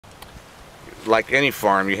like any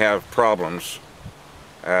farm, you have problems.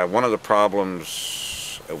 One of the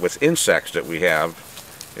problems with insects that we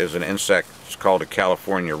have is an insect called a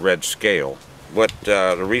California red scale. What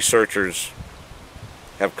the researchers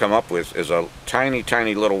have come up with is a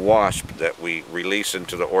tiny little wasp that we release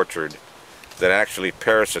into the orchard that actually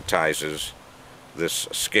parasitizes this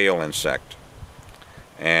scale insect,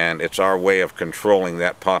 and it's our way of controlling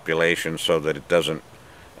that population so that it doesn't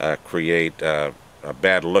create a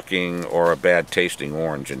bad looking or a bad tasting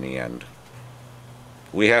orange in the end.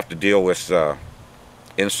 We have to deal with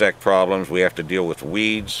insect problems, we have to deal with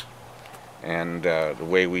weeds, and the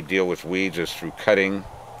way we deal with weeds is through cutting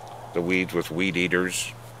the weeds with weed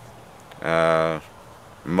eaters,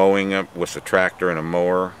 mowing them with a tractor and a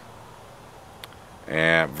mower,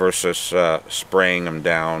 versus spraying them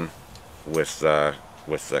down with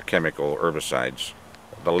chemical herbicides.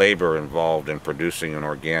 The labor involved in producing an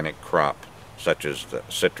organic crop, such as the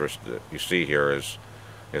citrus that you see here,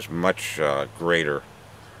 is much greater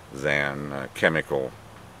than a chemical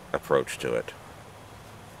approach to it.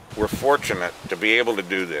 We're fortunate to be able to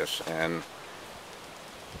do this, and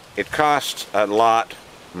it costs a lot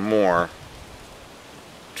more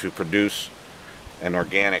to produce an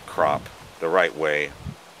organic crop the right way.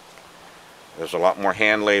 There's a lot more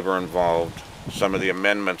hand labor involved. Some of the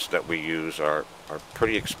amendments that we use are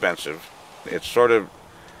pretty expensive. It sort of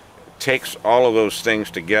takes all of those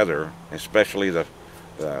things together, especially the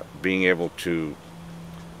being able to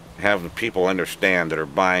have the people understand that are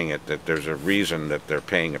buying it that there's a reason that they're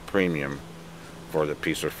paying a premium for the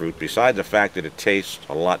piece of fruit, beside the fact that it tastes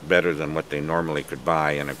a lot better than what they normally could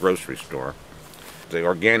buy in a grocery store. The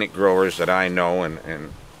organic growers that I know,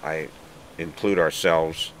 and I include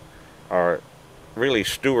ourselves, are really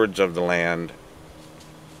stewards of the land.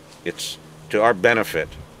 It's to our benefit,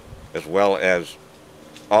 as well as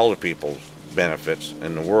all the people's benefits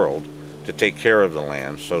in the world, to take care of the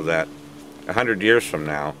land so that 100 years from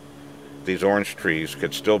now these orange trees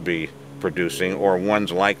could still be producing, or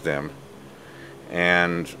ones like them,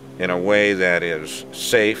 and in a way that is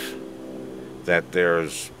safe, that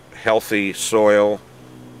there's healthy soil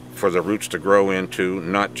for the roots to grow into,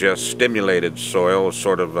 not just stimulated soil,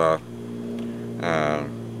 sort of a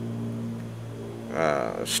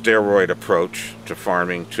steroid approach to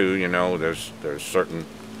farming too. You know, there's certain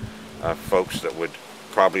folks that would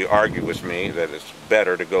probably argue with me that it's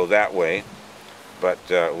better to go that way, but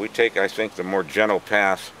we take, I think, the more gentle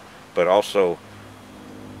path, but also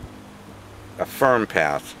a firm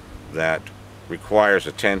path that requires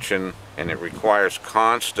attention, and it requires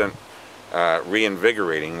constant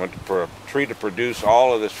reinvigorating. For a tree to produce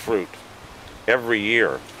all of this fruit every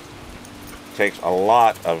year takes a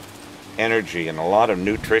lot of energy and a lot of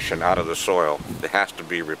nutrition out of the soil that has to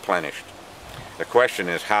be replenished. The question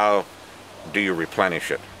is, how do you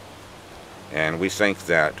replenish it? And we think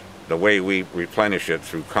that the way we replenish it,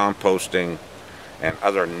 through composting and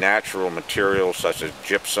other natural materials such as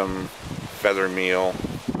gypsum, feather meal,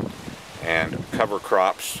 and cover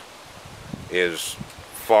crops, is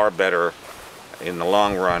far better in the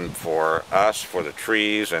long run for us, for the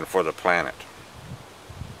trees, and for the planet.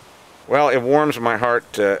 Well, it warms my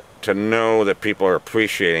heart to know that people are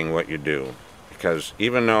appreciating what you do, because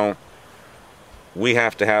even though we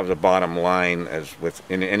have to have the bottom line, as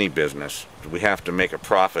in any business, we have to make a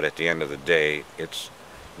profit at the end of the day, it's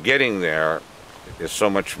getting there is so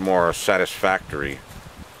much more satisfactory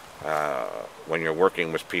when you're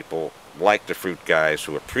working with people like the Fruit Guys,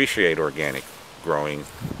 who appreciate organic growing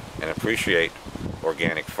and appreciate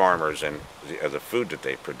organic farmers and the food that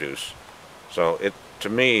they produce. So to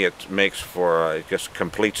me, it makes for, it just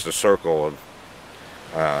completes the circle of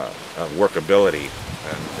workability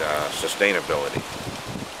and sustainability.